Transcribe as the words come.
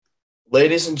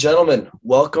Ladies and gentlemen,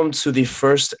 welcome to the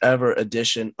first ever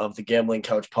edition of the Gambling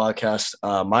Couch podcast.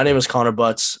 My name is Connor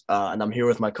Butts, and I'm here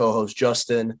with my co-host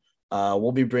Justin.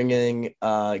 We'll be bringing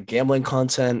gambling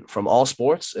content from all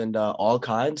sports and all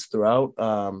kinds throughout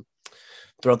the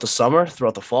summer,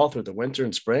 throughout the fall, through the winter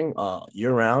and spring,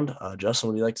 year round. Justin,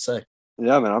 what do you like to say?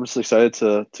 Yeah, man, I'm just excited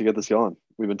to get this going.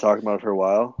 We've been talking about it for a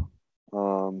while.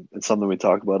 It's something we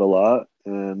talk about a lot,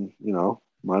 and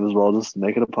might as well just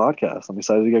make it a podcast. I'm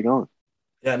excited to get going.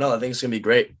 Yeah, no, I think it's gonna be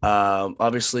great.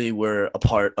 Obviously, we're a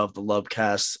part of the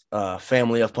Lovecast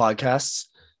family of podcasts.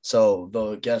 So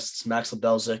the guests, Max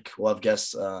Lebelzik, will have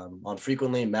guests on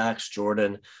frequently. Max,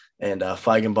 Jordan, and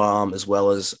Feigenbaum, as well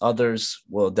as others,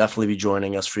 will definitely be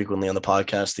joining us frequently on the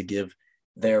podcast to give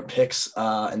their picks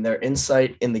and their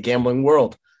insight in the gambling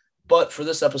world. But for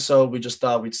this episode, we just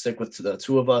thought we'd stick with the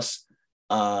two of us,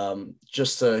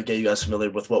 just to get you guys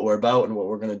familiar with what we're about and what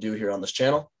we're going to do here on this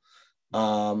channel.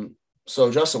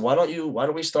 So Justin, why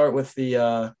don't we start with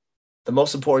the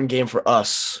most important game for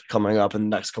us coming up in the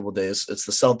next couple of days? It's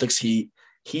the Celtics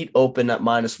Heat open at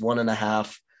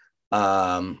 -1.5.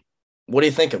 What are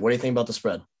you thinking? What do you think about the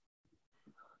spread?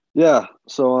 Yeah,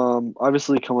 so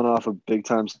obviously coming off a big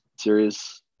time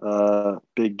series,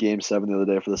 big game 7 the other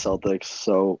day for the Celtics.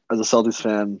 So as a Celtics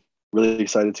fan, really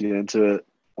excited to get into it.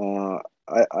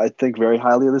 I think very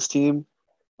highly of this team.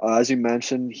 As you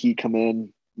mentioned, Heat come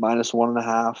in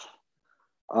 -1.5.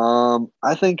 I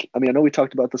know we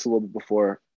talked about this a little bit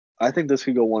before. I think this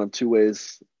could go one of two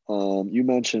ways. You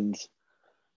mentioned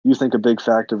you think a big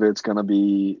factor of it's going to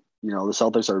be, the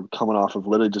Celtics are coming off of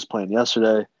literally just playing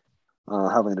yesterday,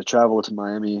 having to travel to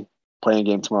Miami, playing a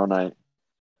game tomorrow night.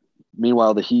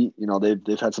 Meanwhile, the Heat,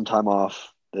 they've had some time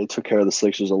off. They took care of the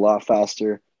Sixers a lot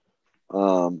faster.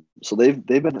 So they've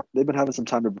been having some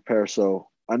time to prepare. So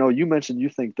I know you mentioned you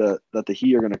think that the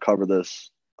Heat are going to cover this.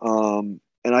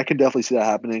 And I can definitely see that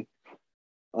happening.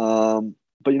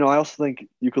 But I also think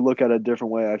you could look at it a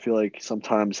different way. I feel like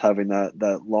sometimes having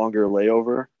that longer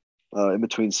layover in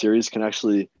between series can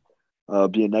actually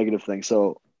be a negative thing.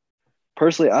 So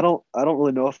personally, I don't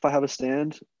really know if I have a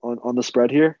stand on the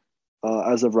spread here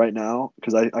as of right now,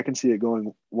 because I can see it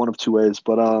going one of two ways.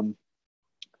 But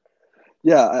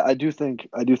yeah, I do think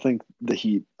the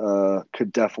Heat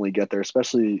could definitely get there,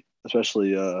 especially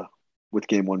with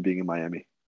game one being in Miami.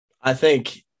 I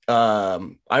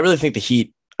really think the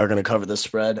Heat are going to cover this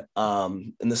spread.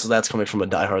 And that's coming from a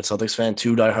diehard Celtics fan,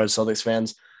 two diehard Celtics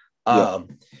fans. Yep.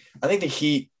 I think the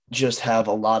Heat just have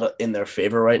a lot in their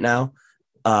favor right now.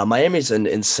 Miami's an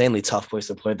insanely tough place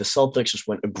to play. The Celtics just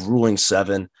went a grueling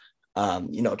 7.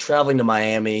 Traveling to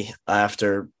Miami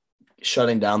after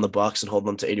shutting down the Bucks and holding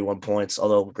them to 81 points.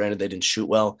 Although, granted, they didn't shoot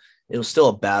well, it was still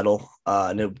a battle,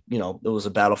 and it was a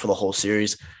battle for the whole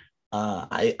series.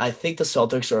 I think the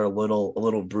Celtics are a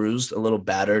little bruised, a little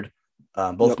battered,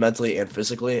 both Yep. mentally and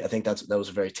physically. I think that was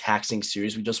a very taxing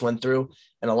series we just went through,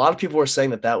 and a lot of people were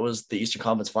saying that was the Eastern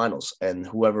Conference Finals, and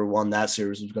whoever won that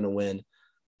series was going to win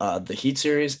the Heat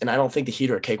series. And I don't think the Heat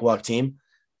are a cakewalk team.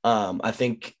 I don't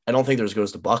think they're as good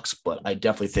as the Bucks, but I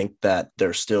definitely think that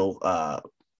they're still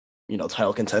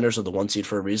title contenders are the 1 seed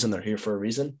for a reason. They're here for a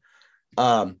reason.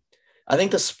 I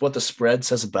think what the spread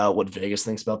says about what Vegas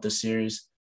thinks about this series.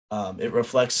 It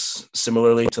reflects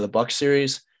similarly to the Bucks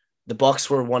series. The Bucks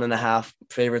were 1.5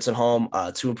 favorites at home,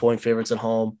 2-point favorites at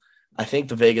home. I think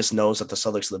the Vegas knows that the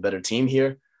Celtics are the better team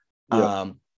here.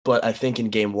 Yep. But I think in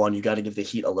game one, you got to give the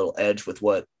Heat a little edge with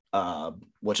what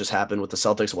just happened with the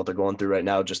Celtics and what they're going through right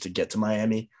now just to get to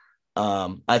Miami.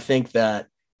 I think that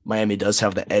Miami does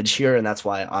have the edge here, and that's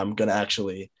why I'm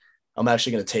actually going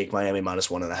to take Miami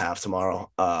 -1.5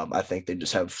 tomorrow. I think they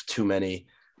just have too many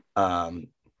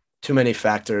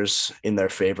factors in their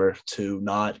favor to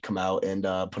not come out and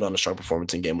put on a strong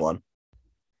performance in game one.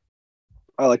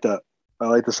 I like that. I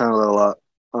like the sound of that a lot.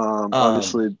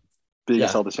 Obviously, being a Yeah.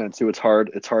 Celtics fan too, it's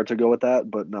hard. It's hard to go with that,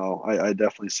 but no, I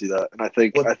definitely see that, and I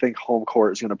think home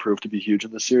court is going to prove to be huge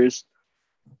in this series.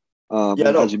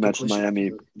 Yeah, no, As you mentioned,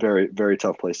 Miami, very very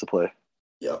tough place to play.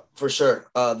 yeah, for sure.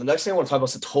 The next thing I want to talk about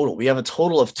is the total. We have a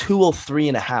total of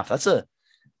 203.5. That's a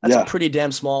Yeah, pretty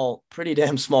damn small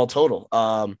total.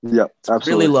 yeah, It's really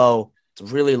absolutely. low.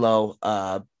 It's really low.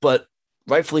 But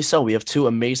rightfully so. We have two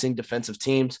amazing defensive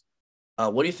teams.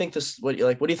 What do you think what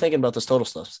are you thinking about this total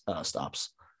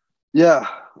stops? Yeah,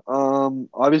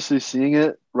 obviously seeing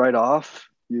it right off,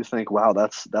 you think, wow,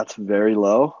 that's very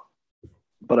low.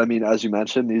 But I mean, as you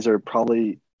mentioned, these are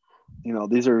probably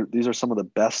these are some of the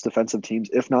best defensive teams,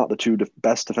 if not the two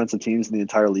best defensive teams in the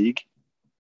entire league.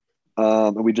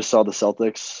 And we just saw the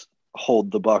Celtics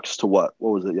hold the Bucks to what?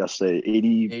 What was it yesterday?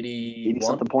 80 81,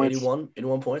 something points.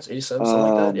 81 points, 87, something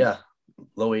like that. Um, Yeah.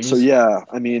 Low So 80s. yeah,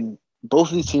 I mean, both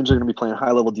of these teams are going to be playing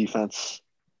high level defense.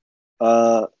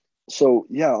 Uh, so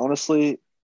yeah, honestly,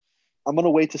 I'm going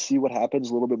to wait to see what happens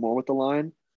a little bit more with the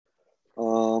line,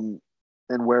 um,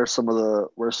 and where some of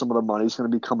the money's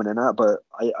going to be coming in at. But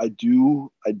I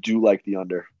do like the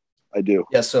under. I do.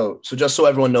 Yeah, so just so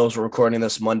everyone knows, we're recording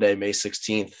this Monday, May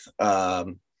 16th,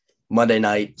 Monday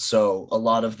night. So a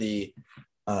lot of the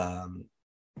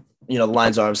the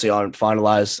lines obviously aren't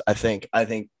finalized. I think I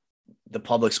know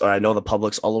the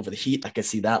public's all over the Heat. I can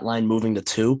see that line moving to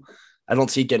 2. I don't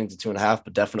see it getting to 2.5,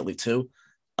 but definitely 2.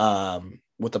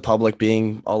 With the public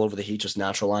being all over the Heat, just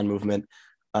natural line movement.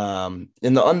 In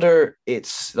the under,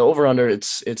 it's the over under.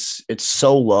 It's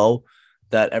so low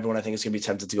that everyone I think is gonna be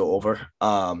tempted to go over.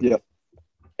 Yeah.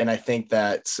 And I think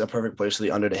that's a perfect place for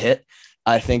the under to hit.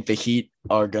 I think the Heat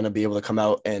are going to be able to come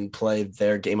out and play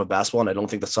their game of basketball, and I don't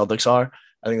think the Celtics are.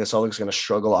 I think the Celtics are going to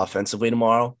struggle offensively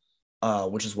tomorrow,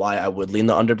 which is why I would lean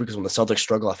the under, because when the Celtics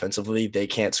struggle offensively, they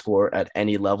can't score at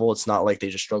any level. It's not like they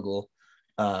just struggle,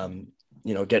 getting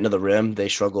to the rim. They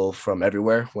struggle from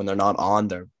everywhere. When they're not on,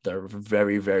 they're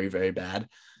very, very, very bad.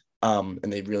 And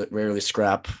they really rarely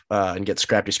scrap and get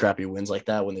scrappy wins like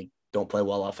that when they don't play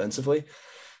well offensively. Yep.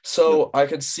 So I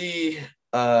can see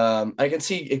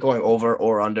it going over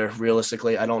or under.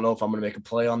 Realistically, I don't know if I'm going to make a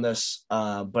play on this,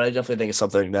 but I definitely think it's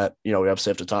something that we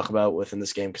obviously have to talk about within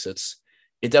this game, because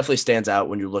it definitely stands out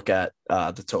when you look at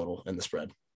the total and the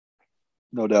spread.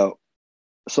 No doubt.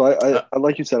 So I, Uh, I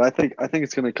like you said, I think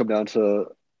it's going to come down to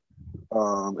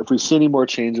if we see any more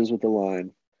changes with the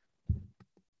line.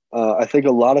 I think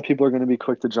a lot of people are going to be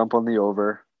quick to jump on the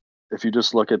over. If you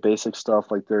just look at basic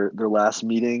stuff like their last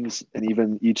meetings and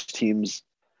even each team's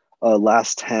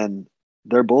last 10,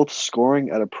 they're both scoring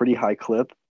at a pretty high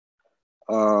clip.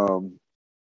 Um,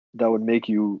 that would make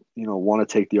you want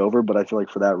to take the over, but I feel like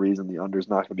for that reason, the under is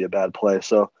not going to be a bad play.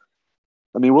 So,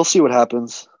 I mean, we'll see what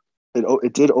happens.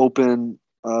 It did open,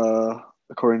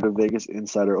 according to Vegas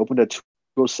Insider, opened at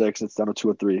 206. It's down to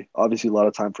 203. Obviously, a lot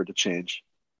of time for it to change.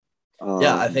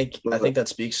 yeah, I think But that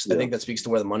speaks. I yeah, think that speaks to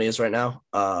where the money is right now.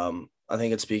 I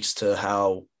think it speaks to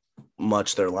how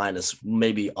much their line is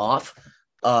maybe off.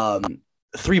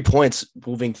 3 points,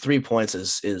 moving 3 points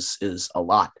is a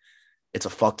lot. It's a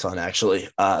fuck ton, actually,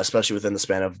 especially within the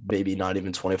span of maybe not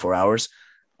even 24 hours,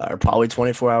 or probably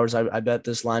 24 hours. I bet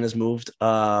this line has moved.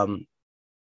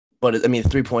 But I mean,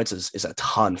 3 points is a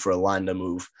ton for a line to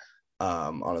move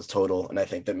on its total. And I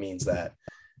think that means that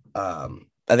I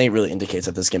think it really indicates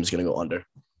that this game is going to go under.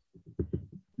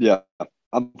 yeah,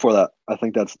 I'm for that. I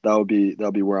think that would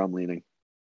be where I'm leaning.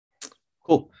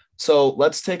 Cool. So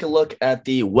let's take a look at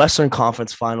the Western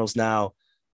Conference Finals now.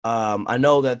 I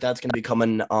know that that's going to be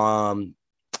coming to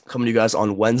you guys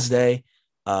on Wednesday.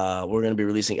 We're going to be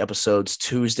releasing episodes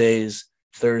Tuesdays,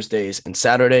 Thursdays, and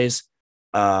Saturdays.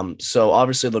 So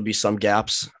obviously there'll be some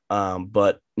gaps,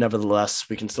 but nevertheless,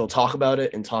 we can still talk about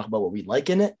it and talk about what we like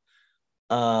in it.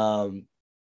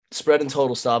 Spread and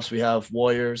total stops. We have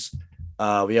Warriors.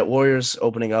 We got Warriors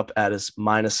opening up at as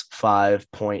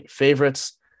 -5-point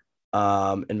favorites.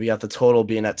 And we got the total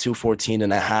being at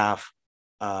 214.5.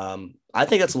 I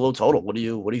think that's a low total. What do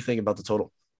you think about the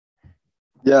total?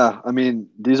 Yeah, I mean,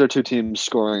 these are two teams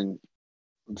scoring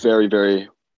very, very,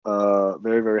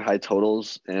 very, very high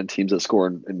totals, and teams that score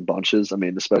in bunches. I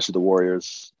mean, especially the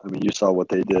Warriors. I mean, you saw what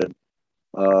they did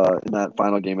in that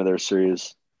final game of their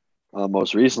series.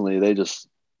 Most recently, they just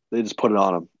put it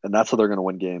on them, and that's how they're going to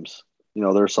win games.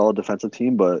 They're a solid defensive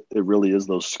team, but it really is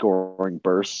those scoring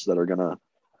bursts that are going to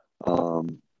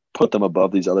put them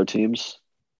above these other teams.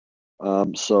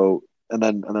 So and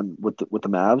then with the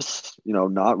Mavs,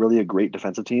 not really a great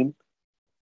defensive team.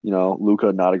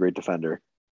 Luka, not a great defender.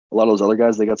 A lot of those other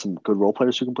guys, they got some good role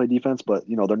players who can play defense, but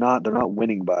they're not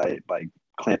winning by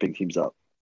clamping teams up.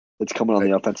 It's coming on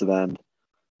Right. the offensive end.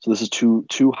 So this is two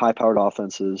high powered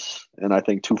offenses, and I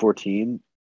think 214,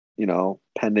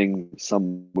 pending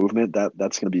some movement,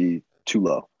 that's going to be too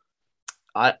low.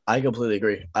 I completely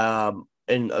agree.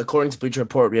 And according to Bleacher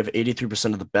Report, we have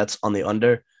 83% of the bets on the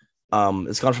under.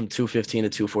 It's gone from 215 to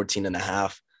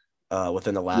 214.5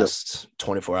 within the Yep. last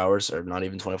 24 hours, or not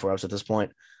even 24 hours at this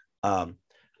point. Um,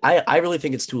 I really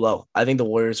think it's too low. I think the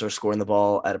Warriors are scoring the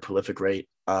ball at a prolific rate.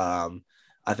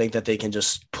 I think that they can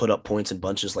just put up points in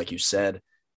bunches, like you said,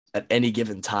 at any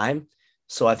given time.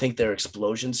 So I think their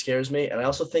explosion scares me. And I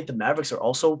also think the Mavericks are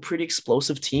also a pretty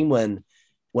explosive team when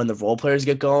the role players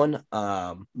get going.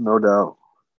 No doubt.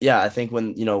 Yeah, I think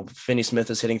when, Finney Smith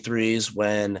is hitting threes,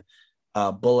 when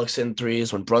Bullock's in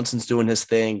threes, when Brunson's doing his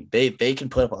thing, they can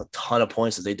put up a ton of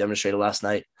points as they demonstrated last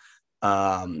night.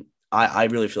 I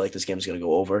really feel like this game is going to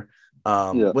go over.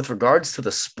 Yeah. With regards to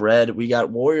the spread, we got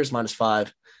Warriors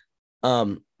 -5.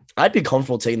 I'd be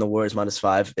comfortable taking the Warriors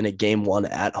 -5 in a game one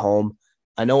at home.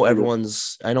 I know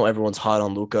everyone's hot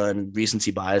on Luka, and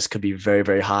recency bias could be very,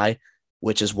 very high,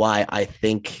 which is why I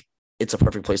think it's a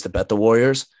perfect place to bet the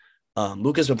Warriors.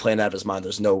 Luka's been playing out of his mind.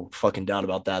 There's no fucking doubt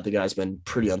about that. The guy's been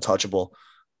pretty untouchable.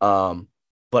 Um,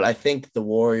 but I think the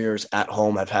Warriors at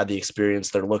home have had the experience.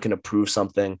 They're looking to prove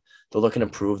something. They're looking to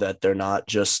prove that they're not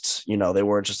just, they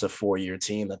weren't just a 4-year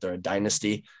team, that they're a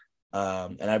dynasty.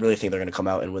 And I really think they're going to come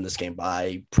out and win this game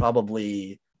by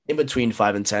probably in between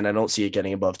 5 and 10. I don't see it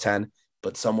getting above 10,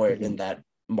 but somewhere in that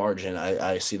margin,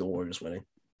 I see the Warriors winning.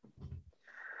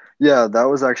 Yeah, that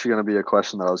was actually going to be a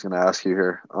question that I was going to ask you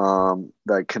here.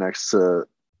 That connects to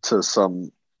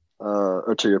some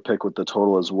or to your pick with the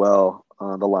total as well.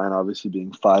 The line obviously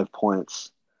being 5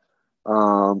 points,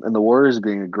 and the Warriors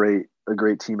being a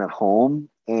great team at home.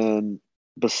 And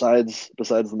besides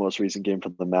the most recent game for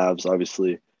the Mavs,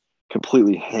 obviously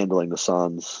completely handling the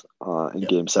Suns in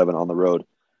Game 7 on the road.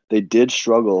 They did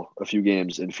struggle a few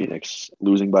games in Phoenix,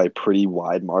 losing by pretty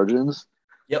wide margins.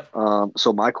 Yep.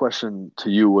 So my question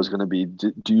to you was going to be: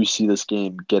 do you see this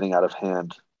game getting out of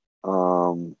hand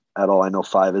at all? I know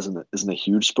 5 isn't a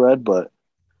huge spread, but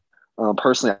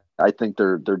personally, I think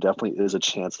there definitely is a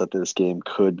chance that this game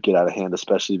could get out of hand,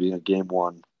 especially being a game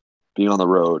one, being on the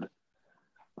road.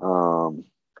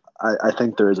 I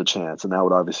think there is a chance, and that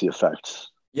would obviously affect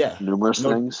numerous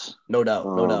things. No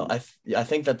doubt. I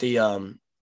think that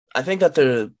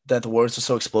the Warriors are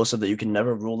so explosive that you can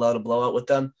never rule out a blowout with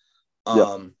them.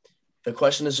 The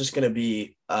question is just going to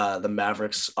be the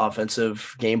Mavericks'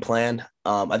 offensive game plan.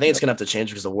 I think it's going to have to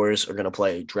change because the Warriors are going to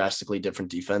play drastically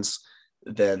different defense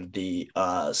than the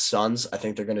Suns. I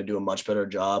think they're going to do a much better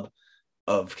job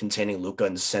of containing Luka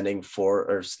and sending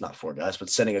not four guys, but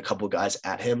sending a couple guys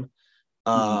at him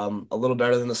a little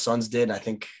better than the Suns did. And I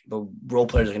think the role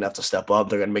players are going to have to step up.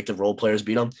 They're going to make the role players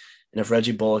beat them. And if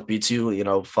Reggie Bullock beats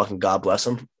you, fucking God bless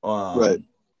him. Right.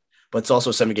 But it's also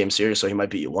a 7-game series, so he might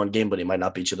beat you one game, but he might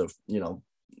not beat you the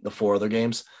 4 other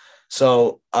games.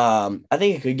 So I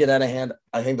think it could get out of hand.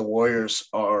 I think the Warriors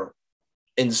are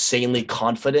insanely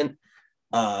confident.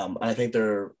 I think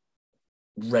they're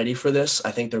ready for this.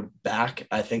 I think they're back.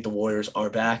 I think the Warriors are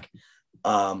back.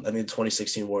 I think the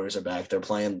 2016 Warriors are back. They're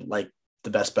playing like the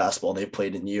best basketball they've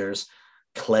played in years.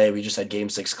 Clay, we just had Game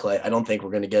 6 Clay. I don't think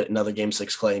we're going to get another Game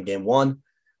 6 Clay in Game 1.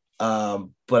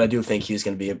 But I do think he's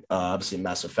going to be obviously a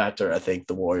massive factor. I think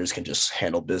the Warriors can just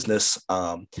handle business.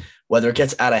 Whether it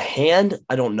gets out of hand,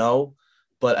 I don't know.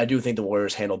 But I do think the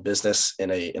Warriors handle business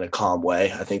in a calm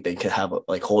way. I think they can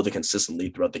hold a consistent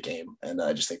lead throughout the game. And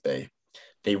I just think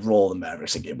they roll the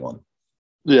Mavericks in Game 1.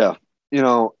 Yeah.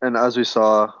 And as we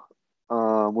saw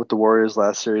with the Warriors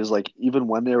last series, like even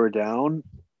when they were down,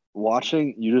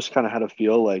 watching, you just kind of had a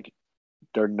feel like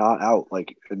they're not out.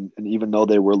 Like, and even though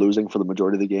they were losing for the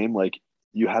majority of the game, like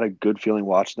you had a good feeling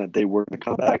watching that they were going to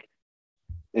come back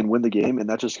and win the game. And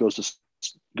that just goes to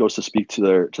speak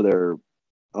to their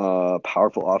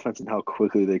powerful offense and how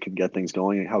quickly they can get things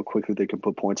going and how quickly they can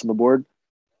put points on the board.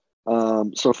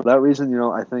 So for that reason,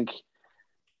 I think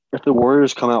if the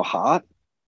Warriors come out hot,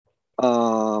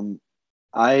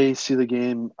 I see the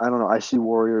game. I don't know. I see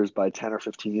Warriors by 10 or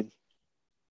 15.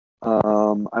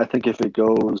 I think if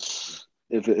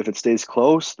it stays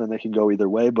close, then they can go either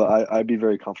way. But I'd be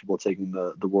very comfortable taking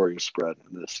the Warriors spread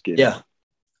in this game. Yeah.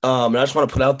 And I just want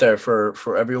to put out there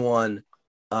for everyone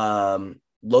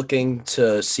looking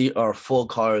to see our full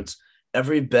cards.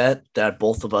 Every bet that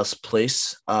both of us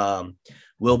place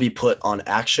will be put on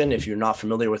Action. If you're not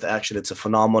familiar with Action, it's a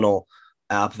phenomenal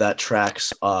app that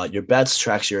tracks your bets,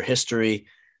 tracks your history,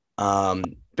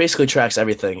 basically tracks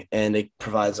everything, and it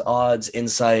provides odds,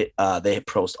 insight. They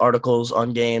post articles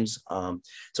on games.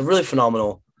 It's a really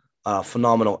phenomenal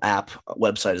app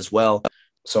website as well.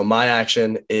 So my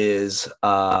Action is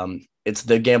it's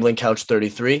TheGamblingCouch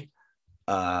 33.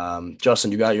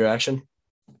 Justin, you got your Action?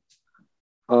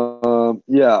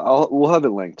 Yeah, we'll have it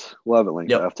linked. We'll have it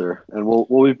linked Yep. after, and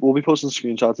we'll be posting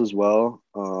screenshots as well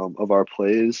of our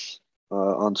plays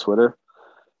on Twitter.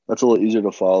 That's a little easier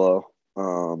to follow.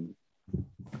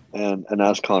 And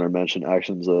as Connor mentioned,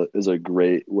 Actions is a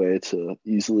great way to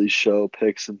easily show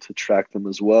picks and to track them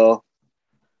as well.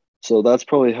 So that's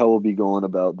probably how we'll be going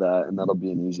about that, and that'll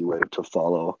be an easy way to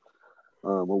follow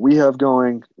what we have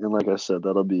going. And like I said,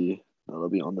 that'll be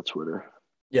on the Twitter.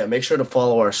 Yeah, make sure to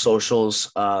follow our socials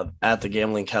at The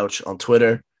Gambling Couch on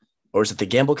Twitter. Or is it The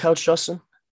Gamble Couch, Justin?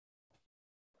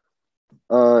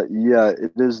 Yeah,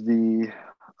 it is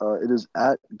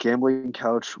at Gambling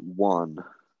Couch 1.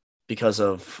 because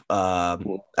of I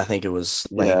think it was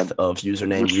Yeah, length of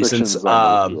username reasons. restrictions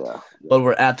on the yeah. But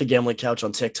we're at the Gambling Couch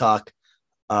on TikTok.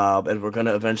 And we're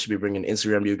gonna eventually be bringing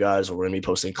Instagram to you guys, or we're gonna be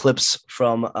posting clips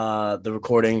from the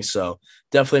recording. So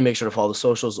definitely make sure to follow the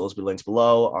socials. Those will be links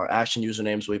below. Our action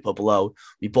usernames we put below.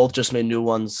 We both just made new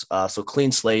ones, so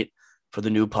clean slate for the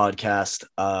new podcast.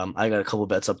 I got a couple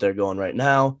bets up there going right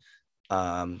now.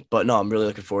 But no, I'm really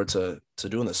looking forward to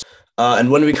doing this. And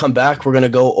when we come back, we're gonna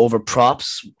go over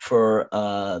props for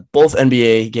both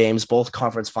NBA games, both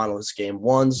conference finalist game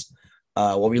ones.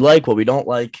 What we like, what we don't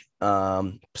like.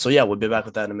 So yeah, we'll be back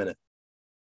with that in a minute.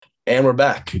 And we're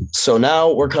back. So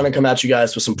now we're going to come at you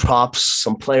guys with some props,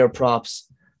 some player props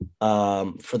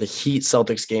for the Heat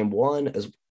Celtics game one,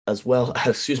 as well as,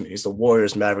 excuse me, it's the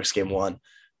Warriors Mavericks game one.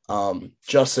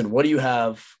 Justin, what do you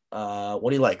have? What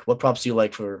do you like? What props do you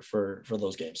like for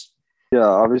those games? Yeah,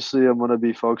 obviously I'm going to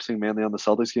be focusing mainly on the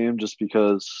Celtics game just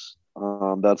because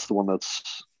that's the one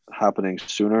that's happening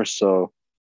sooner. So,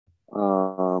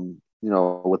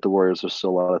 with the Warriors, there's still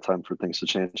a lot of time for things to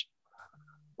change.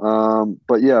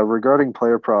 But yeah, regarding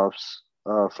player props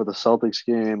for the Celtics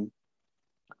game,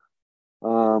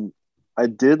 I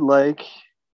did like.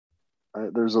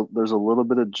 There's a little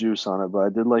bit of juice on it, but I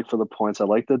did like for the points. I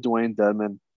like the Dwayne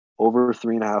Dedmon over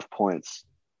 3.5 points.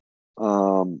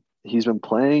 He's been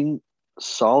playing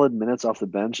solid minutes off the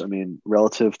bench. I mean,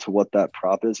 relative to what that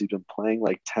prop is, he's been playing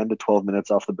like 10 to 12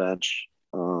 minutes off the bench,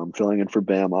 filling in for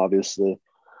Bam, obviously.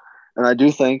 And I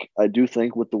do think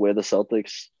with the way the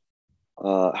Celtics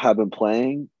have been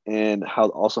playing and how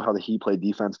the Heat play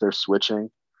defense, they're switching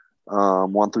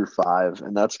 1 through 5,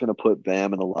 and that's going to put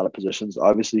Bam in a lot of positions.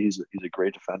 Obviously, he's a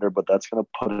great defender, but that's going to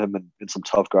put him in some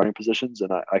tough guarding positions,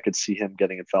 and I could see him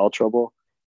getting in foul trouble,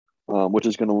 which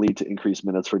is going to lead to increased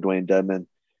minutes for Dwayne Dedmon.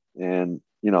 And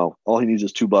all he needs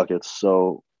is 2 buckets.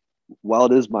 So while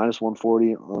it is minus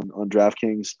 140 on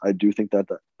DraftKings, I do think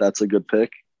that's a good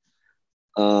pick.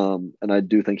 And I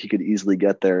do think he could easily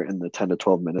get there in the 10 to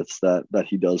 12 minutes that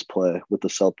he does play, with the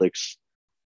Celtics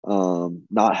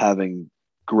not having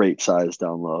great size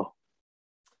down low.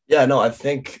 Yeah, no, I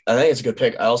think it's a good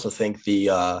pick. I also think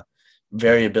the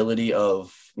variability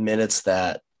of minutes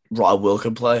that Rob Will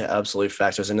could play absolutely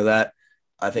factors into that.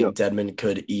 I think Dedmon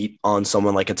could eat on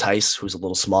someone like a Tice, who's a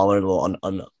little smaller,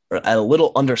 a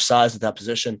little undersized at that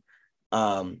position.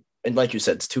 And like you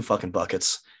said, it's 2 fucking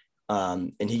buckets.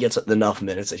 And he gets enough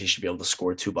minutes that he should be able to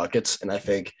score 2 buckets. And I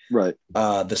think the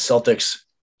Celtics,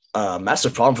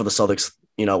 massive problem for the Celtics,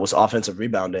 was offensive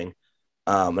rebounding.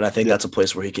 And I think that's a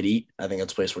place where he could eat. I think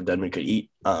that's a place where Dedmon could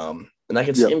eat. And I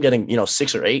can see him getting,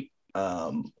 6 or 8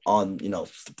 on, 4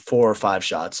 or 5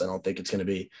 shots. I don't think it's going to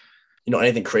be,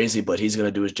 anything crazy, but he's going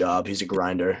to do his job. He's a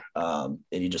grinder, and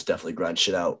he just definitely grinds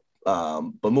shit out.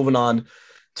 But moving on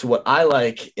to what I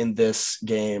like in this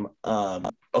game,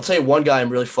 I'll tell you one guy I'm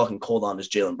really fucking cold on is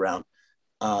Jaylen Brown.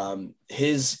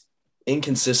 His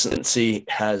inconsistency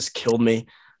has killed me.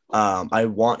 I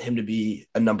want him to be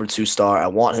a number 2 star. I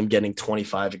want him getting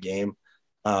 25 a game,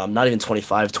 not even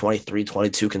 25, 23,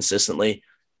 22 consistently.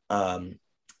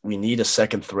 We need a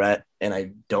second threat, and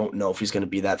I don't know if he's going to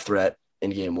be that threat in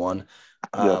game one.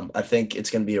 I think it's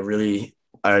going to be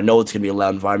I know it's going to be a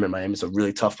loud environment. Miami's a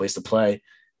really tough place to play.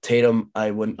 Tatum,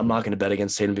 I'm not going to bet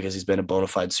against Tatum because he's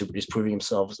proving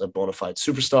himself as a bona fide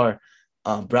superstar.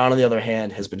 Brown, on the other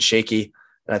hand, has been shaky,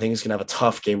 and I think he's going to have a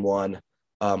tough game one.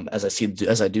 As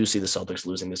I do see the Celtics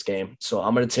losing this game. So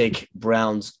I'm going to take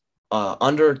Brown's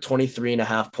under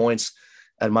 23.5 points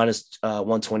at minus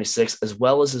 126, as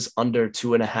well as his under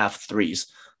 2.5 threes.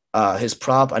 His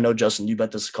prop, I know, Justin, you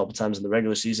bet this a couple times in the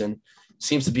regular season,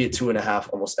 seems to be at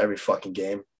 2.5 almost every fucking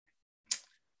game.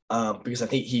 Because I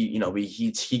think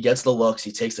he gets the looks,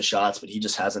 he takes the shots, but he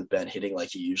just hasn't been hitting like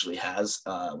he usually has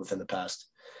within the past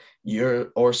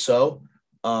year or so.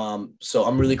 So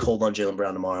I'm really cold on Jaylen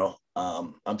Brown tomorrow.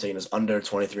 I'm taking his under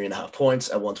 23.5 points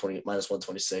at minus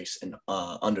 126 and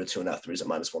under 2.5 threes at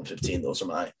minus 115. Those are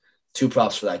my 2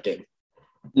 props for that game.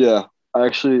 Yeah, I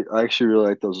actually really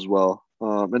like those as well.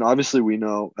 And obviously we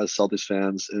know as Celtics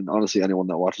fans, and honestly anyone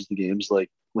that watches the games, like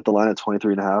with the line at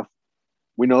 23.5,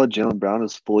 we know that Jaylen Brown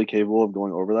is fully capable of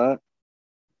going over that.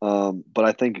 But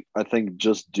I think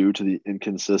just due to the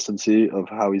inconsistency of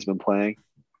how he's been playing,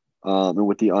 and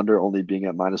with the under only being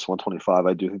at minus 125,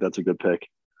 I do think that's a good pick.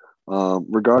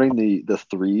 Regarding the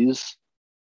threes,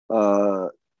 I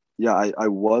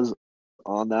was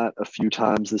on that a few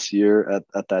times this year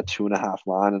at that 2.5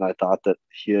 line, and I thought that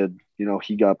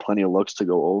he got plenty of looks to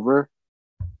go over.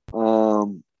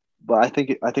 But I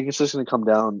think it's just going to come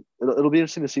down. It'll be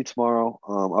interesting to see tomorrow.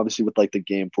 Obviously with like the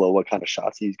game flow, what kind of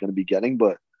shots he's going to be getting,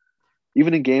 but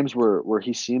even in games where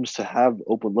he seems to have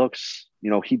open looks,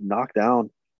 he'd knock down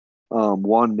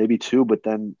one, maybe two, but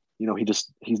then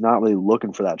he's not really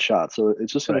looking for that shot. So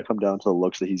it's just going to Right. come down to the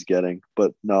looks that he's getting.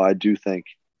 But no, I do think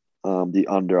the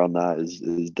under on that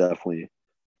is definitely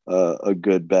a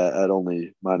good bet at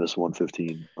only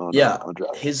 -115 Yeah, on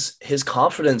DraftKings. his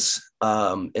confidence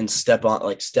in step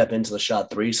into the shot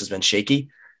threes has been shaky.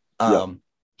 Yep.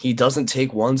 He doesn't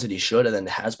take ones that he should, and then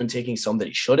has been taking some that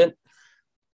he shouldn't.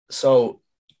 So,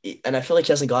 and I feel like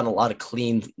he hasn't gotten a lot of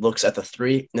clean looks at the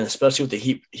three, and especially with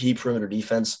the heat perimeter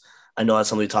defense. I know that's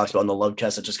something we talked about in the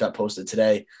Lovecast that just got posted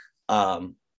today.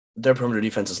 Their perimeter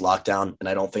defense is locked down, and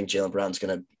I don't think Jaylen Brown's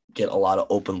going to get a lot of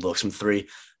open looks from three.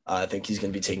 I think he's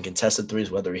going to be taking contested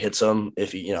threes, whether he hits them.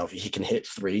 If he can hit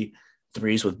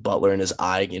threes with Butler in his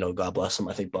eye, God bless him.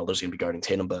 I think Butler's going to be guarding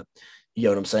Tatum, but you know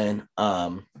what I'm saying.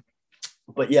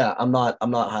 But yeah, I'm not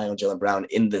high on Jaylen Brown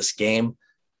in this game.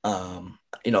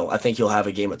 I think he'll have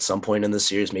a game at some point in this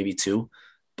series, maybe two,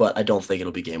 but I don't think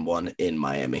it'll be game one in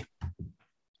Miami.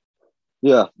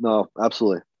 Yeah, no,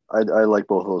 absolutely. I like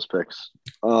both of those picks.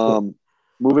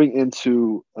 Moving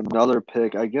into another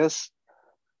pick, I guess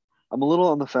I'm a little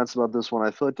on the fence about this one.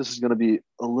 I feel like this is going to be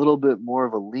a little bit more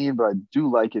of a lean, but I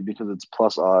do like it because it's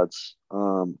plus odds.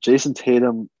 Jason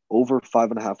Tatum over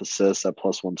 5.5 assists at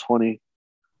 +120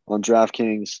 on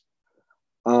DraftKings.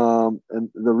 And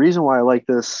the reason why I like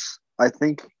this, I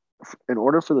think in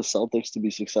order for the Celtics to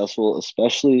be successful,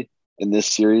 especially in this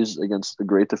series against a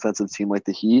great defensive team like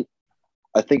the Heat,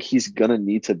 I think he's gonna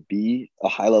need to be a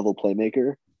high level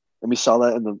playmaker. And we saw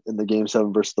that in the game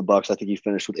 7 versus the Bucks. I think he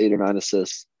finished with 8 or 9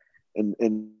 assists.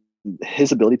 And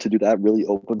his ability to do that really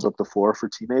opens up the floor for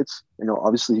teammates.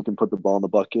 Obviously he can put the ball in the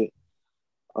bucket.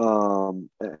 And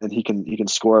he can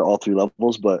score at all 3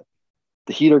 levels, but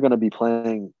the Heat are going to be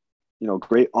playing,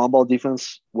 great on-ball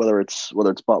defense, whether it's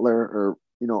Butler or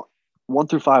 1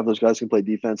 through 5, those guys can play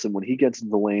defense, and when he gets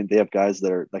into the lane, they have guys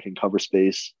that can cover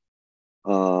space,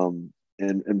 and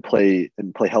play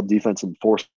help defense and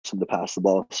force him to pass the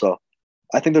ball. So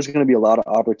I think there's going to be a lot of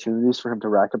opportunities for him to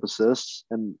rack up assists,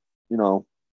 and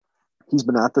he's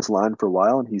been at this line for a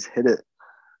while, and he's hit it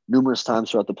numerous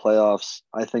times throughout the playoffs.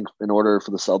 I think in order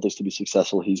for the Celtics to be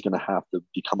successful, he's going to have to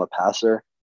become a passer.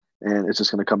 And it's just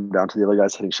going to come down to the other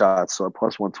guys hitting shots. So at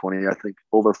 +120, I think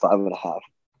over 5.5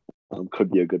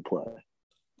 could be a good play.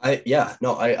 I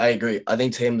agree. I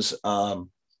think Tatum's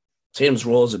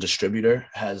role as a distributor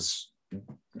has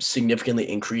significantly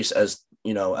increased as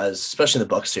especially in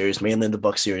the Bucks series, mainly in the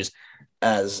Bucks series,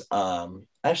 as in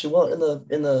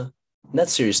the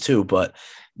Nets series too. But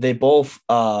they both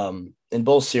in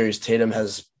both series, Tatum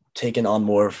has taken on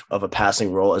more of a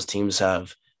passing role as teams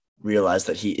have realize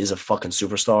that he is a fucking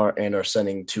superstar and are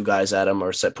sending 2 guys at him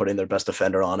or putting their best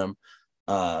defender on him,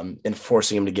 and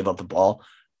forcing him to give up the ball.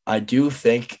 I do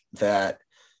think that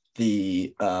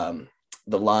the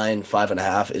line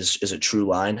 5.5 is a true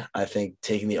line. I think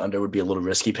taking the under would be a little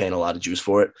risky, paying a lot of juice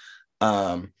for it.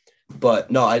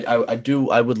 But no,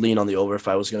 I would lean on the over if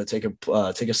I was going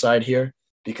to take a side here,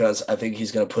 because I think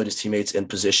he's going to put his teammates in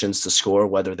positions to score,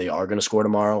 whether they are going to score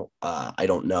tomorrow. I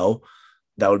don't know.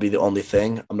 That would be the only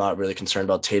thing. I'm not really concerned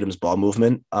about Tatum's ball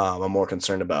movement. I'm more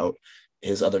concerned about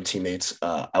his other teammates'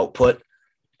 output.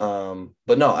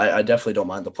 But no, I definitely don't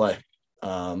mind the play.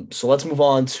 So let's move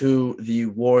on to the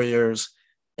Warriors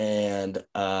and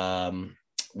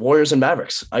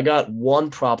Mavericks. I got one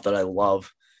prop that I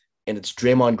love, and it's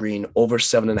Draymond Green over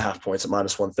 7.5 points at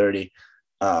 -130.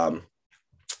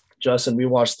 Justin, we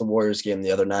watched the Warriors game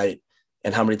the other night,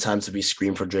 and how many times did we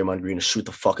scream for Draymond Green to shoot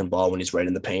the fucking ball when he's right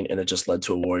in the paint, and it just led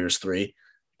to a Warriors 3.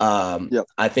 Yep.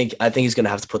 I think he's going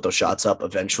to have to put those shots up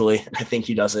eventually. I think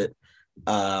he does it.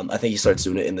 I think he starts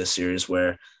doing it in this series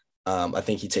where I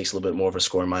think he takes a little bit more of a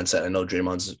scoring mindset. I know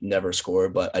Draymond's never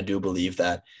scored, but I do believe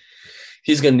that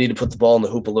he's going to need to put the ball in the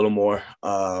hoop a little more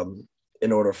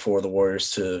in order for the Warriors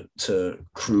to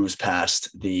cruise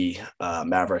past the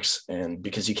Mavericks. And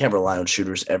because you can't rely on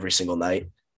shooters every single night.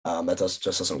 That just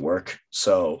doesn't work.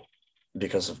 So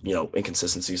because of,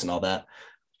 inconsistencies and all that.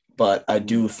 But I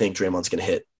do think Draymond's going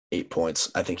to hit 8 points.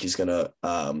 I think he's going to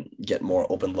get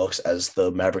more open looks as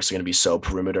the Mavericks are going to be so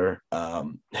perimeter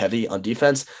heavy on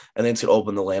defense. And then to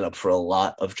open the lane up for a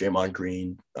lot of Draymond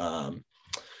Green,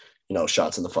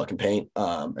 shots in the fucking paint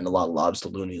and a lot of lobs to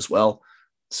Looney as well.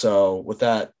 So with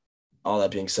that, all that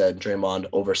being said, Draymond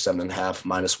over 7.5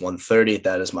 -130.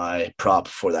 That is my prop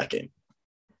for that game.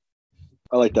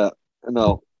 I like that.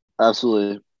 No,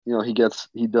 absolutely. He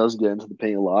does get into the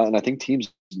paint a lot, and I think teams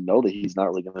know that he's not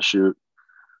really going to shoot.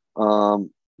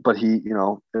 But he,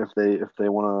 if they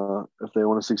want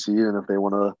to succeed, and if they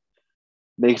want to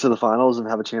make it to the finals and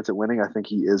have a chance at winning, I think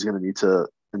he is going to need to,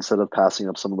 instead of passing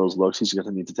up some of those looks, he's going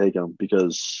to need to take them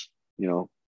because,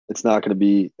 it's not going to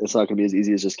be as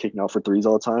easy as just kicking out for threes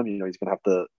all the time. He's going to have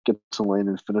to get some lane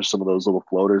and finish some of those little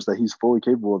floaters that he's fully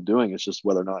capable of doing. It's just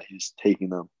whether or not he's taking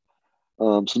them.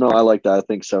 So no, I like that. I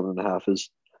think 7.5 is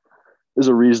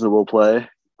a reasonable play.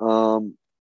 And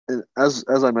as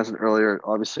I mentioned earlier,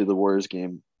 obviously the Warriors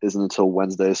game isn't until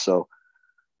Wednesday, so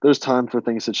there's time for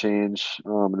things to change.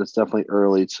 And it's definitely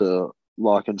early to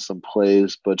lock in some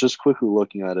plays, but just quickly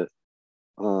looking at it,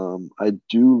 I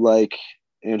do like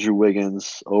Andrew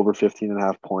Wiggins over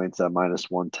 15.5 points at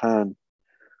 -110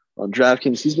 on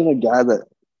DraftKings. He's been a guy that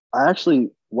I actually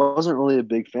wasn't really a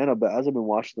big fan of, but as I've been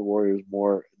watching the Warriors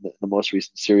more in the most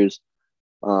recent series,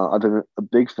 I've been a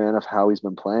big fan of how he's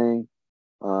been playing.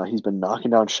 He's been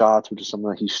knocking down shots, which is something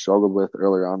that he struggled with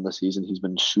earlier on in the season. He's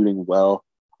been shooting well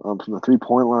from the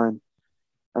 3-point line.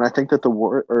 And I think that the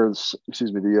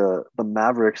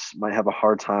Mavericks might have a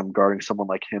hard time guarding someone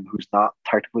like him who's not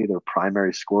technically their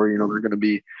primary scorer. They're going to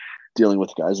be dealing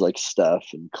with guys like Steph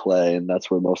and Clay, and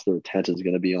that's where most of their attention is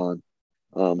going to be on.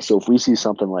 So if we see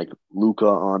something like Luka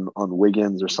on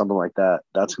Wiggins or something like that,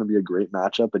 that's going to be a great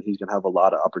matchup, and he's going to have a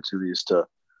lot of opportunities to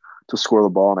score the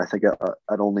ball. And I think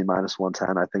at only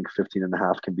 -110, I think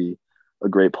 15.5 can be a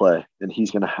great play, and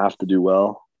he's going to have to do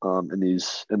well in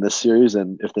this series,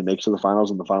 and if they make it to the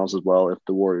finals and the finals as well, if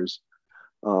the Warriors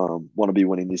want to be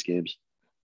winning these games.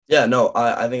 Yeah, no,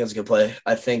 I think it's a good play.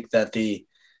 I think that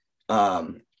I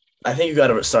think you got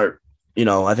to start.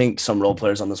 I think some role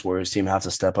players on this Warriors team have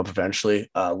to step up eventually.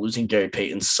 Losing Gary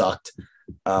Payton sucked,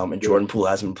 and Jordan Poole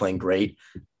hasn't been playing great.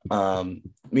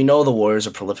 We know the Warriors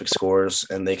are prolific scorers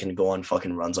and they can go on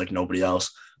fucking runs like nobody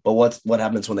else. But what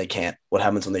happens when they can't? What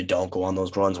happens when they don't go on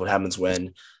those runs? What happens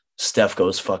when Steph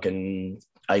goes fucking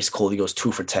ice cold? He goes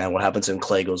 2 for 10. What happens when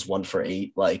Clay goes 1 for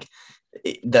 8?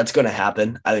 That's going to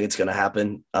happen. I think it's going to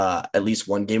happen at least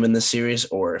one game in this series,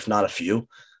 or if not a few,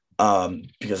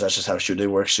 because that's just how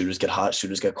shooting works. Shooters get hot,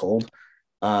 shooters get cold.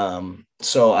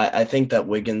 So I think that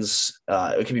Wiggins,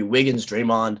 it could be Wiggins,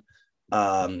 Draymond.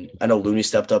 I know Looney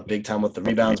stepped up big time with the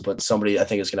rebounds, but somebody I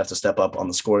think is going to have to step up on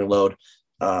the scoring load,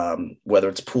 whether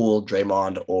it's Poole,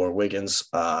 Draymond, or Wiggins.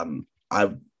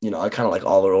 I kind of like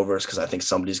all their overs because I think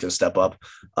somebody's going to step up,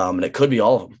 and it could be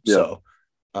all of them. Yeah. So,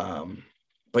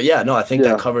 but yeah, no, I think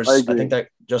that covers. I think that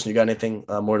Justin, you got anything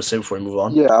more to say before we move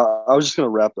on? Yeah, I was just going to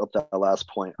wrap up that last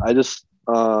point. I just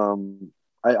don't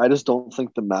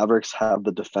think the Mavericks have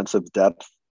the defensive depth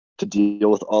to deal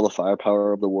with all the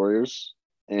firepower of the Warriors,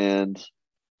 and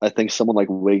I think someone like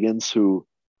Wiggins, who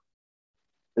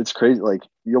it's crazy, like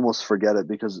you almost forget it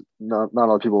because not a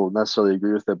lot of people necessarily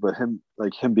agree with it, but him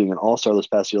being an all-star this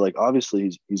past year, like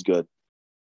obviously he's good,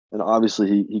 and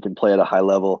obviously he can play at a high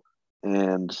level,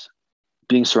 and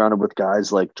being surrounded with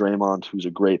guys like Draymond, who's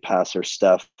a great passer,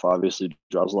 Steph obviously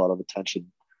draws a lot of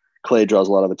attention, Clay draws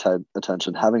a lot of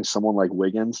attention. Having someone like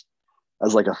Wiggins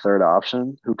as like a third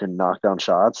option who can knock down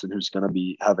shots and who's going to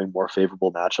be having more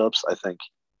favorable matchups, I think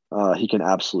he can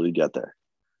absolutely get there.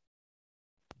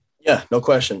 Yeah, no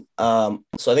question.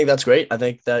 So I think that's great. I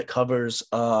think that covers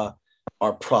our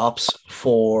props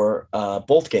for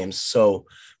both games. So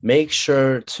make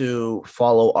sure to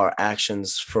follow our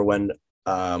actions for when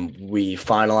we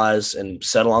finalize and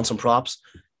settle on some props.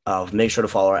 Make sure to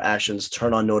follow our actions,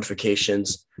 turn on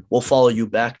notifications. We'll follow you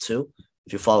back too.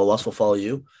 If you follow us, we'll follow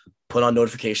you. Put on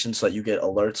notifications so that you get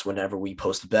alerts whenever we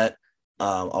post a bet.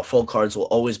 Our full cards will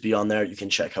always be on there. You can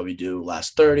check how we do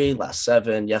last 30, last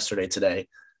 7, yesterday, today.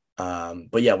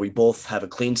 But yeah, we both have a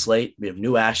clean slate. We have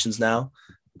new actions now.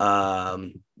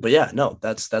 But yeah, no,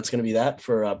 that's going to be that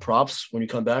for props. When you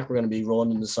come back, we're going to be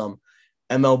rolling into some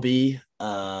MLB,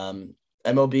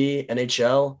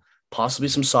 NHL, possibly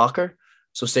some soccer.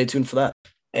 So stay tuned for that.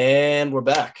 And we're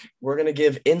back. We're going to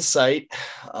give some insight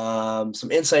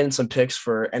and some picks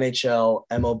for NHL,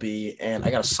 MLB, and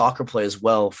I got a soccer play as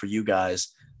well for you guys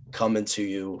coming to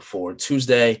you for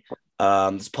Tuesday.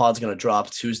 This pod's going to drop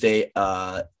Tuesday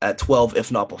at 12,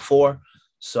 if not before.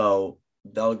 So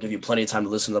that'll give you plenty of time to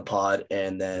listen to the pod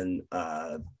and then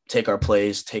take our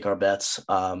plays, take our bets,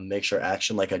 make sure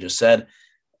action, like I just said,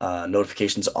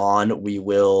 notifications on. We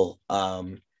will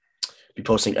be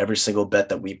posting every single bet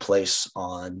that we place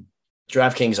on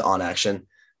DraftKings on action.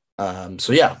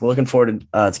 So yeah, we're looking forward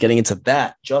to getting into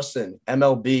that. Justin,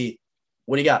 MLB,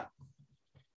 what do you got?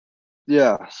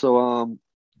 Yeah, so I'm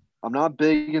not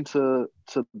big into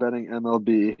betting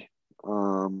MLB.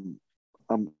 I'm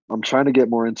trying to get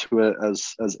more into it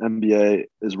as NBA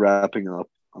is wrapping up.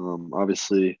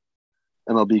 Obviously,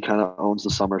 MLB kind of owns the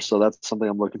summer, so that's something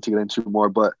I'm looking to get into more.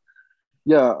 But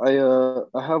yeah,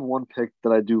 I have one pick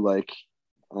that I do like,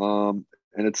 And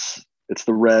it's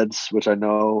the Reds, which I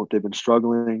know they've been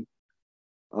struggling.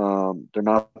 They're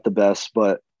not the best,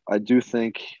 but I do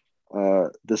think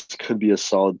this could be a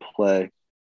solid play.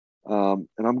 And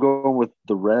I'm going with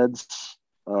the Reds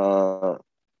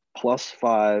plus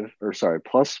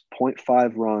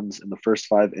 0.5 runs in the first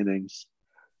 5 innings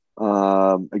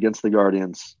against the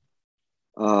Guardians.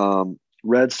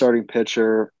 Red starting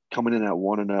pitcher coming in at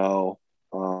 1-0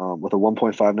 with a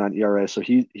 1.59 ERA. So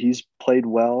he's played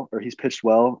well, or he's pitched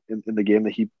well in the game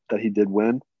that he did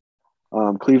win.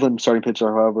 Cleveland starting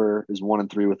pitcher, however, is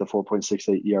 1-3 with a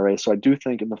 4.68 ERA. So I do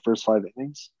think in the first 5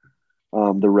 innings,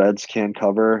 the Reds can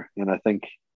cover, and I think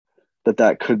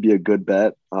that could be a good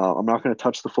bet. I'm not going to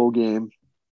touch the full game,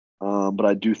 but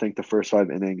I do think the first 5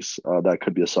 innings, that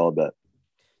could be a solid bet.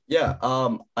 Yeah,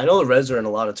 I know the Reds are in a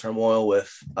lot of turmoil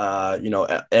with,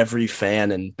 every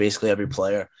fan and basically every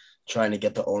player trying to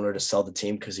get the owner to sell the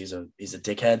team because he's a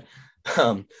dickhead.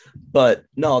 But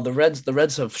no, the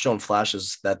Reds have shown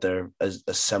flashes that they're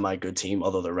a semi good team,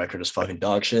 although their record is fucking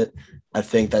dog shit. I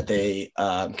think that they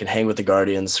can hang with the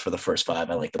Guardians for the first 5.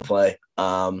 I like the play.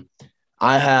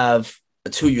 I have a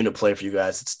 2-unit play for you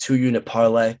guys. It's a 2-unit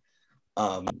parlay.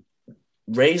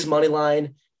 Rays money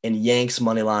line and Yanks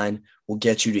money line will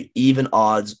get you to even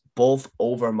odds, both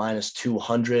over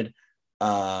 -200.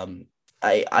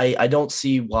 I don't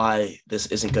see why this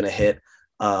isn't going to hit.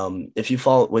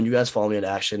 When you guys follow me in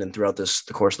action and throughout the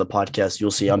course of the podcast, you'll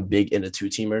see I'm big into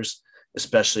 2-teamers,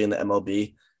 especially in the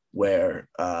MLB, where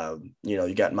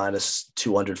you got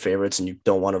 -200 favorites and you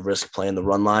don't want to risk playing the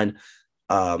run line.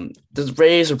 The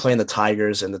Rays are playing the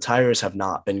Tigers, and the Tigers have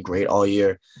not been great all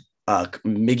year.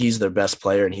 Miggy's their best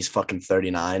player, and he's fucking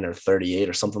 39 or 38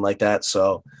 or something like that.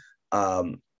 So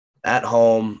at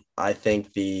home, I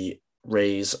think the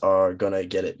Rays are going to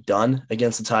get it done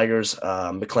against the Tigers.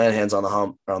 McClanahan's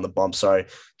on the bump, sorry.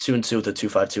 2-2 with a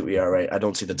 2.52 ERA. I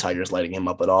don't see the Tigers lighting him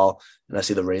up at all, and I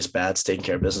see the Rays bats taking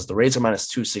care of business. The Rays are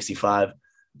 -265.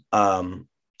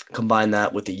 Combine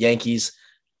that with the Yankees.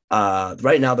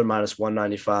 Right now they're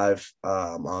 -195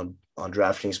 on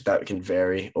DraftKings. That can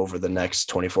vary over the next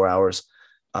 24 hours.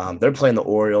 They're playing the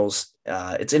Orioles.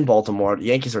 It's in Baltimore. The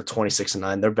Yankees are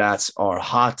 26-9. Their bats are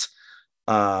hot.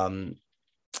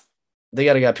 They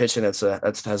got a guy pitching that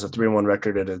has a 3-1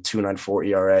 record and a 2.94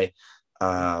 ERA.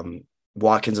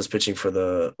 Watkins is pitching for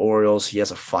the Orioles. He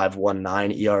has a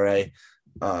 5.19 ERA.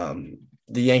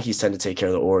 The Yankees tend to take care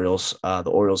of the Orioles. The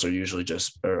Orioles are usually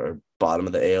just bottom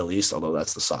of the AL East, although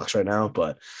that's the Sox right now.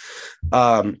 But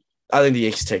I think the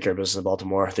Yankees take care of business in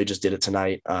Baltimore. They just did it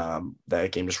tonight.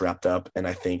 That game just wrapped up, and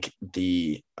I think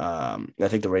the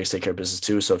Rays take care of business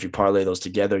too. So if you parlay those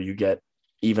together, you get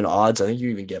even odds. I think you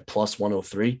even get plus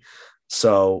 103.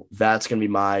 So that's going to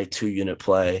be my 2-unit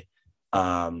play.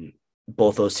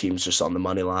 Both those teams just on the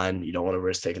money line. You don't want to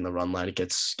risk taking the run line. It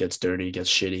gets dirty, gets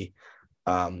shitty.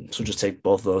 So just take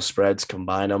both of those spreads,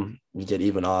 combine them, you get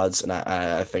even odds, and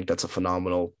I think that's a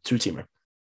phenomenal 2-teamer.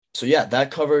 So yeah,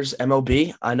 that covers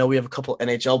MLB. I know we have a couple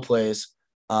NHL plays.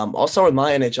 I'll start with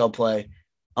my NHL play.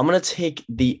 I'm going to take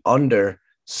the under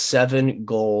 7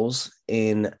 goals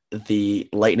in the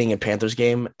Lightning and Panthers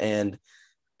game, and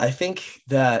I think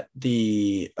that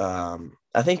the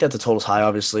total's high.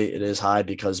 Obviously, it is high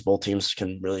because both teams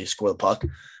can really score the puck.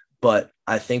 But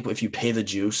I think if you pay the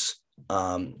juice,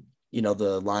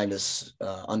 the line is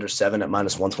under 7 at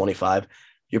 -125.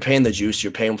 You're paying the juice.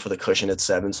 You're paying for the cushion at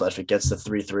 7. So if it gets to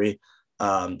 3-3,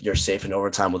 you're safe in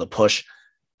overtime with a push.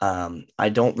 I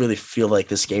don't really feel like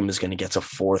this game is going to get to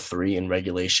 4-3 in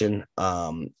regulation,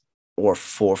 or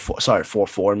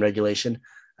 4-4 in regulation.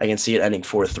 I can see it ending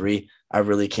 4-3. I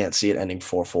really can't see it ending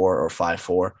 4-4 or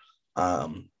 5-4.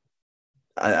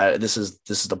 This is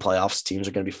the playoffs. Teams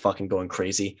are going to be fucking going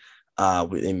crazy.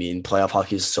 Playoff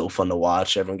hockey is so fun to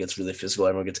watch. Everyone gets really physical.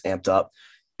 Everyone gets amped up.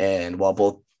 And while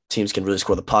both teams can really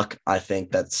score the puck, I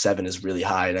think that 7 is really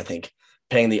high. And I think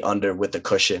paying the under with the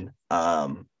cushion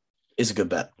is a good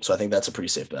bet. So I think that's a pretty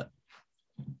safe bet.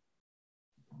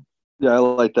 Yeah, I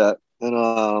like that.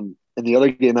 And in the other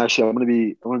game, actually, I'm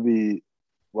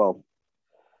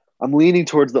leaning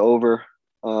towards the over.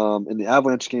 In the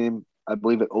Avalanche game, I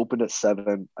believe it opened at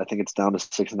 7. I think it's down to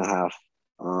 6.5.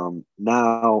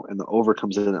 Now, and the over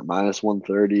comes in at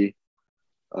 -130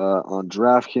 on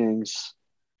DraftKings.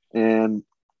 And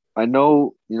I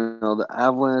know, the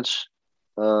Avalanche,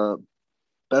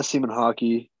 best team in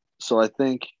hockey. So I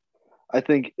think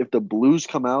if the Blues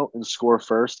come out and score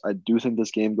first, I do think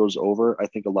this game goes over. I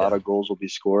think a lot of goals will be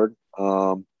scored.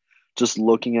 Just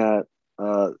looking at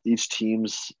each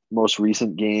team's most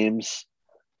recent games,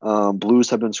 Blues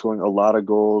have been scoring a lot of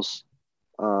goals.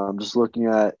 Just looking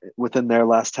at within their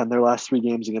last 3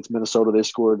 games against Minnesota, they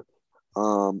scored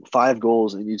 5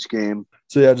 goals in each game.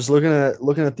 So yeah, just looking at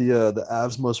the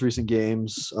Avs' most recent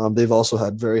games, they've also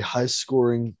had very high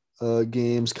scoring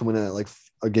games coming at like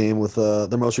a game with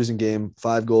their most recent game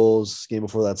 5 goals, game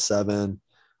before that 7,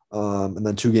 and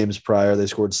then 2 games prior they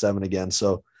scored 7 again.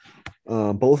 So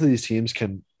both of these teams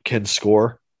can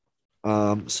score.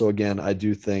 So again, I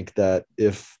do think that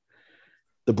if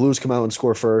the Blues come out and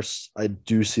score first, I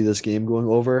do see this game going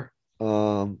over.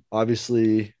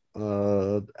 Obviously,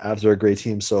 Avs are a great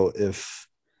team, so if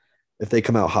they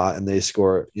come out hot and they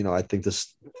score, I think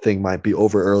this thing might be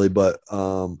over early. But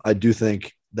I do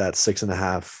think that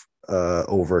 6.5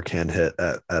 over can hit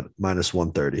at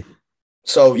 -130.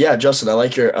 So yeah, Justin, I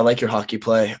like your hockey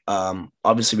play.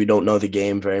 Obviously, we don't know the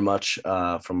game very much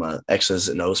from a X's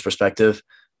and O's perspective,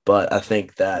 but I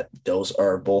think that those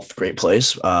are both great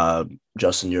plays.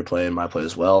 Justin, your play and my play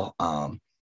as well.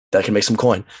 That can make some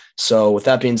coin. So with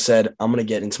that being said, I'm going to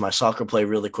get into my soccer play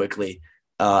really quickly.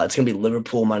 It's going to be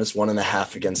Liverpool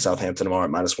 -1.5 against Southampton tomorrow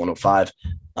at -105.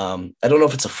 I don't know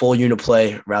if it's a full unit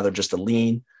play, rather just a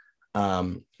lean.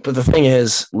 But the thing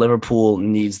is, Liverpool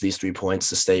needs these 3 points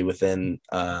to stay within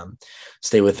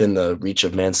the reach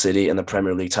of Man City in the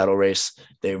Premier League title race.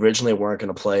 They originally weren't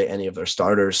going to play any of their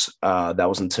starters. That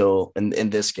was until in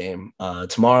this game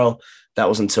tomorrow. That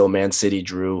was until Man City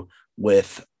drew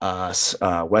with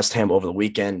West Ham over the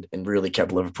weekend and really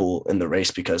kept Liverpool in the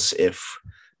race, because if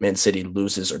Man City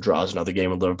loses or draws another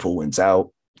game and Liverpool wins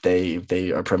out,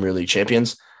 they are Premier League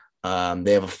champions.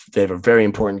 They have a very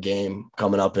important game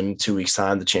coming up in 2 weeks'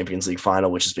 time, the Champions League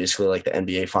final, which is basically like the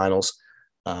NBA finals,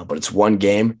 but it's one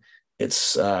game.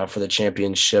 It's for the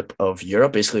championship of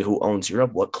Europe, basically who owns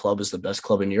Europe, what club is the best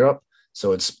club in Europe.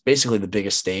 So it's basically the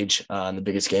biggest stage and the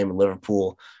biggest game in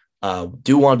Liverpool.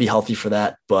 Do want to be healthy for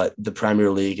that, but the Premier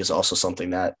League is also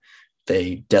something that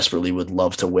they desperately would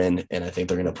love to win, and I think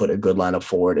they're going to put a good lineup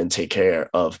forward and take care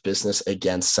of business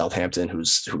against Southampton,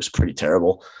 who's pretty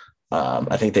terrible.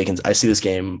 I think they can. I see this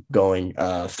game going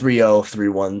 3-0,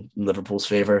 3-1 in Liverpool's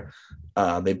favor.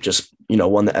 They've just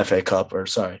won the FA Cup,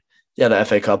 the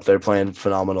FA Cup. They're playing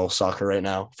phenomenal soccer right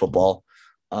now, football.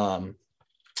 So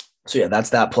yeah,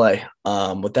 that's that play.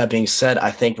 With that being said,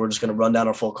 I think we're just going to run down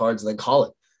our full cards and then call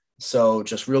it. So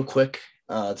just real quick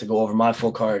to go over my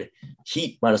full card: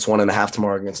 Heat -1.5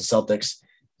 tomorrow against the Celtics.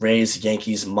 Rays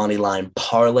Yankees money line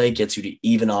parlay gets you to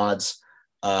even odds.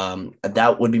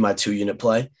 That would be my 2-unit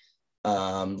play.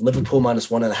 Liverpool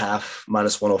 -1.5,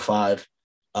 -105.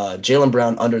 Jaylen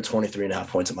Brown under 23.5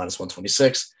 points at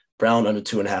 -126. Brown under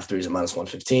 2.5 threes at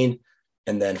 -115.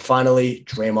 And then finally,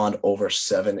 Draymond over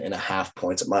 7.5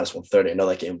 points at -130. I know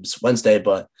that game was Wednesday,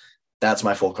 but that's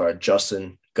my full card.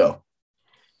 Justin, go.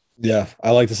 Yeah,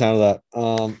 I like the sound of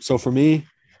that. So for me,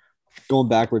 going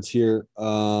backwards here,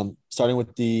 starting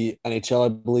with the NHL, I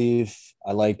believe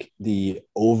I like the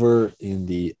over in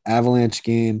the Avalanche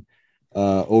game,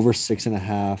 over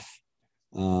 6.5.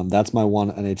 That's my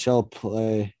one NHL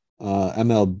play.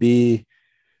 MLB,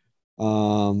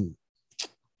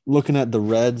 looking at the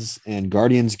Reds and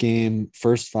Guardians game,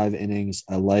 first 5 innings,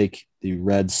 I like the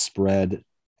Reds spread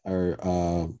or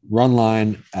run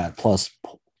line at plus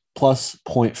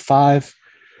 0.5.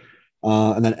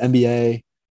 And then NBA,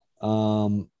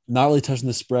 not really touching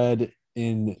the spread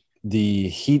in the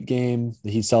Heat game,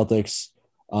 the Heat Celtics.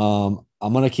 I'm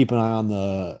gonna keep an eye on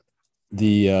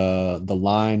the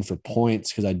line for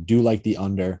points because I do like the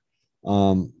under.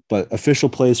 But official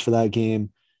plays for that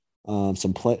game,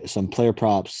 some player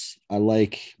props. I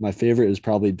like, my favorite is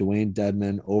probably Dwayne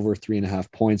Dedman over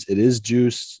 3.5 points. It is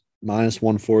juiced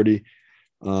 -140.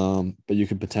 But you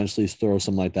could potentially throw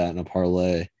something like that in a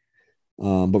parlay.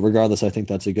 But regardless, I think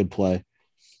that's a good play.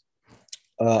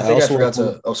 I forgot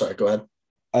to. Oh, sorry. Go ahead.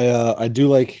 I do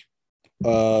like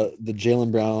the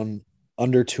Jaylen Brown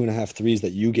under 2.5 threes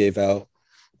that you gave out.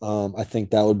 I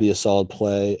think that would be a solid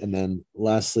play. And then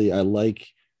lastly, I like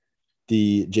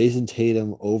the Jason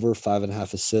Tatum over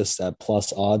 5.5 assists at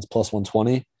plus odds, plus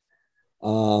 120.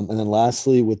 And then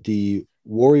lastly, with the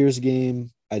Warriors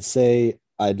game, I'd say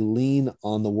I'd lean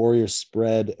on the Warriors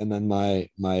spread, and then my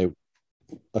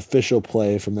official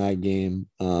play from that game,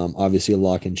 obviously a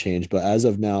lot can change, but as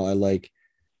of now, I like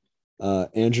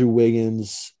Andrew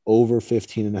Wiggins over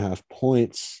 15.5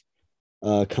 points,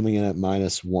 coming in at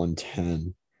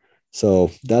 -110. So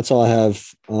that's all I have.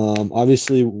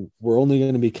 Obviously, we're only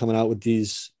going to be coming out with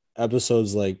these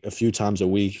episodes like a few times a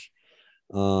week,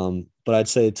 but I'd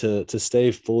say to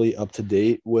stay fully up to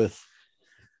date with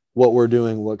what we're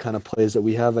doing, what kind of plays that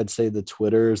we have, I'd say the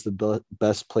Twitter is the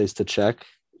best place to check.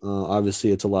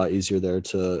 Obviously, it's a lot easier there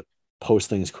to post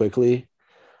things quickly.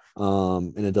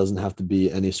 And it doesn't have to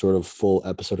be any sort of full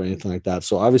episode or anything like that.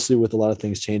 So obviously with a lot of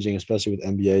things changing, especially with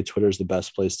NBA, Twitter is the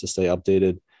best place to stay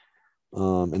updated.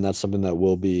 And that's something that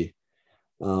we'll be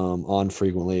on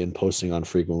frequently and posting on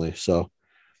frequently. So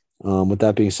with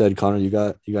that being said, Connor, you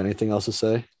got anything else to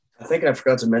say? I think I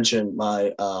forgot to mention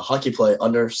my hockey play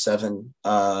under 7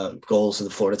 goals in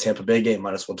the Florida Tampa Bay game,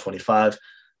 -125.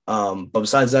 But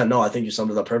besides that, no, I think you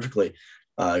summed it up perfectly.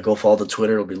 Go follow the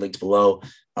Twitter. It'll be linked below.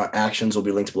 Our actions will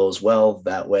be linked below as well.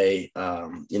 That way,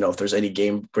 if there's any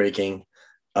game breaking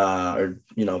or,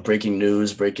 breaking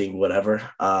news, breaking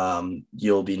whatever,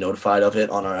 you'll be notified of it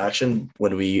on our action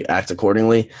when we act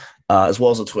accordingly, as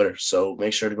well as on Twitter. So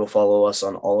make sure to go follow us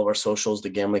on all of our socials, The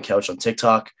Gambling Couch on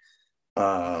TikTok.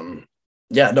 I'm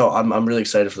really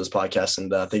excited for this podcast,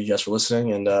 and thank you guys for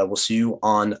listening, and we'll see you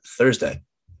on Thursday.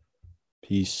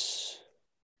 Peace.